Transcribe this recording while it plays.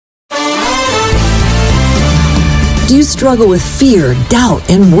Do you struggle with fear, doubt,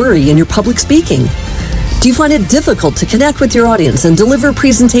 and worry in your public speaking? Do you find it difficult to connect with your audience and deliver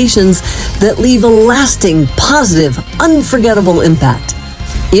presentations that leave a lasting, positive, unforgettable impact?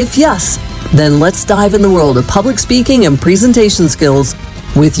 If yes, then let's dive in the world of public speaking and presentation skills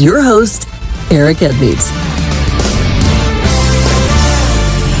with your host, Eric Edmeades.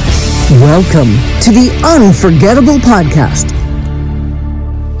 Welcome to the Unforgettable Podcast.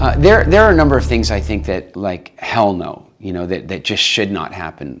 There are a number of things I think that, like, hell no, that just should not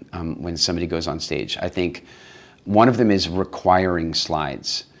happen when somebody goes on stage. I think one of them is requiring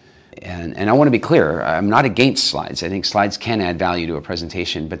slides. And I want to be clear, I'm not against slides. I think slides can add value to a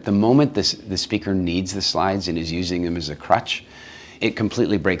presentation, but the moment the speaker needs the slides and is using them as a crutch, it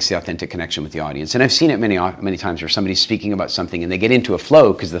completely breaks the authentic connection with the audience. And I've seen it many times where somebody's speaking about something and they get into a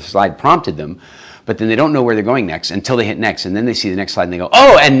flow because the slide prompted them, but then they don't know where they're going next until they hit next, and then they see the next slide and they go,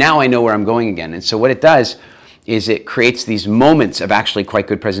 oh, and now I know where I'm going again. And so what it does is it creates these moments of actually quite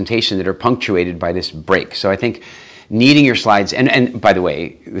good presentation that are punctuated by this break. So I think needing your slides, and by the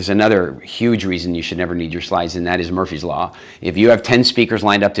way, there's another huge reason you should never need your slides, and that is Murphy's Law. If you have 10 speakers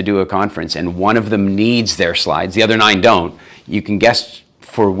lined up to do a conference and one of them needs their slides, the other 9 don't, you can guess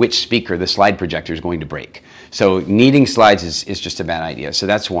for which speaker the slide projector is going to break. So needing slides is just a bad idea. So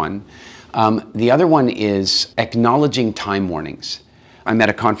that's one. The other one is acknowledging time warnings. I'm at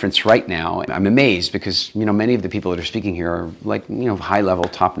a conference right now. I'm amazed because, many of the people that are speaking here are like, high level,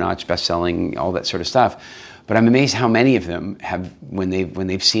 top notch, best selling, all that sort of stuff. But I'm amazed how many of them have, when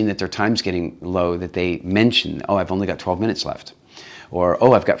they've seen that their time's getting low, that they mention, oh, I've only got 12 minutes left, or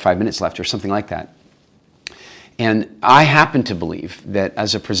oh, I've got 5 minutes left, or something like that. And I happen to believe that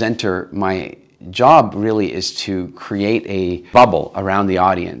as a presenter, my job really is to create a bubble around the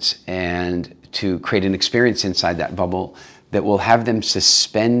audience and to create an experience inside that bubble that will have them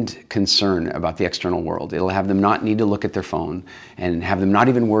suspend concern about the external world. It'll have them not need to look at their phone and have them not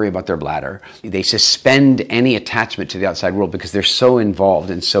even worry about their bladder. They suspend any attachment to the outside world because they're so involved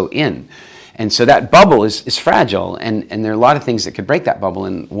and so in. And so that bubble is fragile, and there are a lot of things that could break that bubble,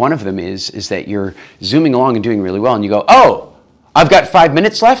 and one of them is that you're zooming along and doing really well, and you go, oh, I've got 5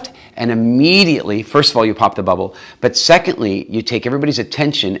 minutes left, and immediately, first of all, you pop the bubble, but secondly, you take everybody's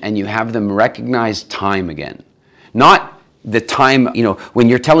attention and you have them recognize time again. Not the time, when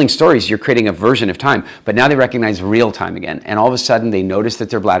you're telling stories, you're creating a version of time, but now they recognize real time again, and all of a sudden they notice that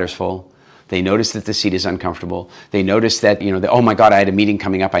their bladder's full. They notice that the seat is uncomfortable. They notice that, oh my God, I had a meeting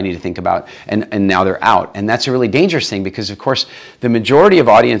coming up I need to think about, and now they're out. And that's a really dangerous thing because, of course, the majority of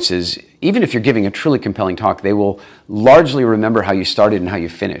audiences, even if you're giving a truly compelling talk, they will largely remember how you started and how you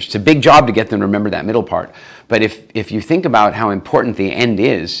finished. It's a big job to get them to remember that middle part. But if you think about how important the end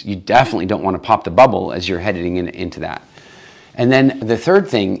is, you definitely don't want to pop the bubble as you're heading into that. And then the third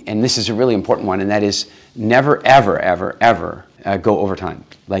thing, and this is a really important one, and that is never, ever, ever, ever go overtime.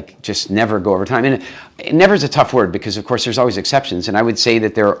 Like, just never go overtime. And never is a tough word because, of course, there's always exceptions. And I would say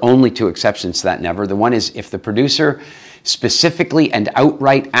that there are only 2 exceptions to that never. The one is if the producer specifically and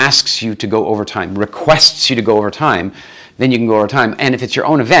outright asks you to go overtime, requests you to go overtime, then you can go overtime. And if it's your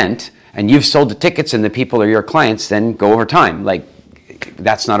own event and you've sold the tickets and the people are your clients, then go overtime. Like,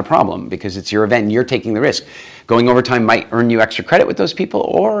 that's not a problem because it's your event and you're taking the risk. Going overtime might earn you extra credit with those people,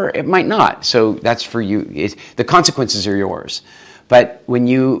 or it might not. So that's for you. The consequences are yours. But when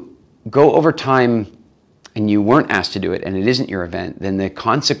you go overtime and you weren't asked to do it and it isn't your event, then the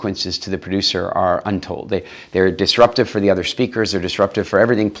consequences to the producer are untold. They're disruptive for the other speakers. They're disruptive for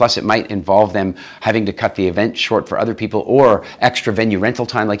everything. Plus, it might involve them having to cut the event short for other people or extra venue rental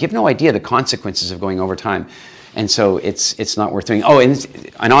time. Like, you have no idea the consequences of going overtime. And so it's not worth doing. Oh,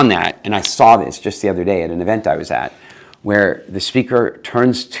 and on that, and I saw this just the other day at an event I was at, where the speaker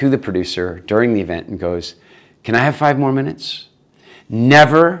turns to the producer during the event and goes, "Can I have 5 more minutes?"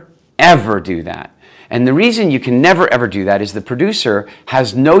 Never, ever do that. And the reason you can never, ever do that is the producer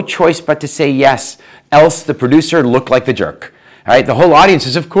has no choice but to say yes, else the producer looked like the jerk. All right, the whole audience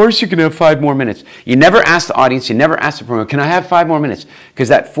says, of course you can have 5 more minutes. You never ask the audience, you never ask the promoter, can I have 5 more minutes? Because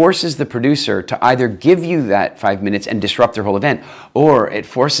that forces the producer to either give you that 5 minutes and disrupt their whole event, or it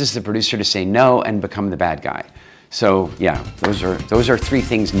forces the producer to say no and become the bad guy. So yeah, those are 3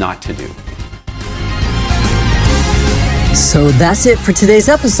 things not to do. So that's it for today's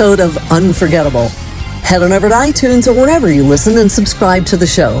episode of Unforgettable. Head on over to iTunes or wherever you listen and subscribe to the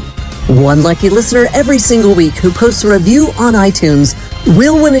show. One lucky listener every single week who posts a review on iTunes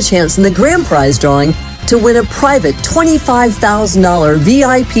will win a chance in the grand prize drawing to win a private $25,000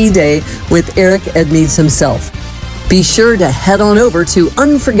 VIP day with Eric Edmeades himself. Be sure to head on over to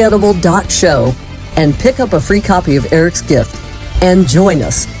unforgettable.show and pick up a free copy of Eric's gift and join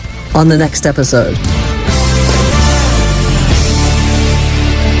us on the next episode.